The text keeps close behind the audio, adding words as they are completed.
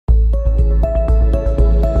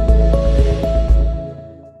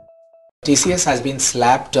TCS has been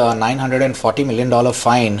slapped a $940 million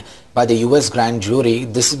fine by the US grand jury.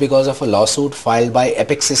 This is because of a lawsuit filed by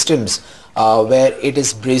Epic Systems where it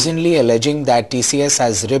is brazenly alleging that TCS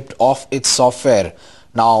has ripped off its software.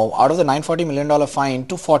 Now, out of the $940 million fine,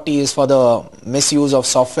 240 is for the misuse of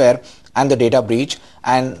software and the data breach,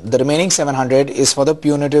 and the remaining 700 is for the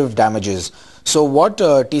punitive damages. So what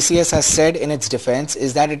TCS has said in its defense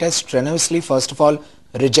is that it has strenuously, first of all,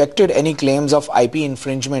 rejected any claims of IP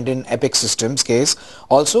infringement in Epic Systems case.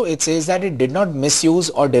 Also, it says that it did not misuse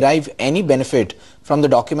or derive any benefit from the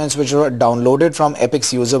documents which were downloaded from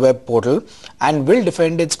Epic's user web portal, and will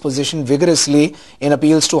defend its position vigorously in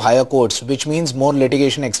appeals to higher courts, which means more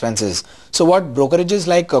litigation expenses. So what brokerages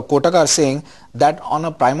like Kotak are saying, that on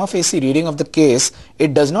a prima facie reading of the case,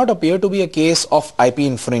 it does not appear to be a case of IP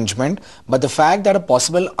infringement, but the fact that a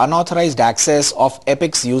possible unauthorized access of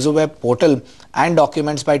Epic's user web portal and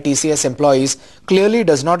documents by TCS employees clearly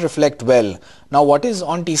does not reflect well. Now, what is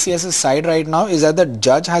on TCS's side right now is that the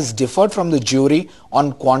judge has differed from the jury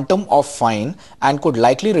on quantum of fine and could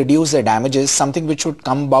likely reduce the damages, something which would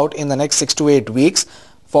come about in the next 6 to 8 weeks,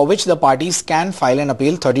 for which the parties can file an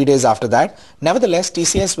appeal 30 days after that. Nevertheless,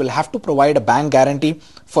 TCS will have to provide a bank guarantee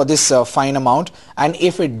for this fine amount, and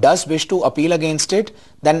if it does wish to appeal against it,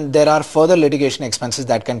 then there are further litigation expenses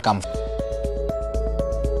that can come.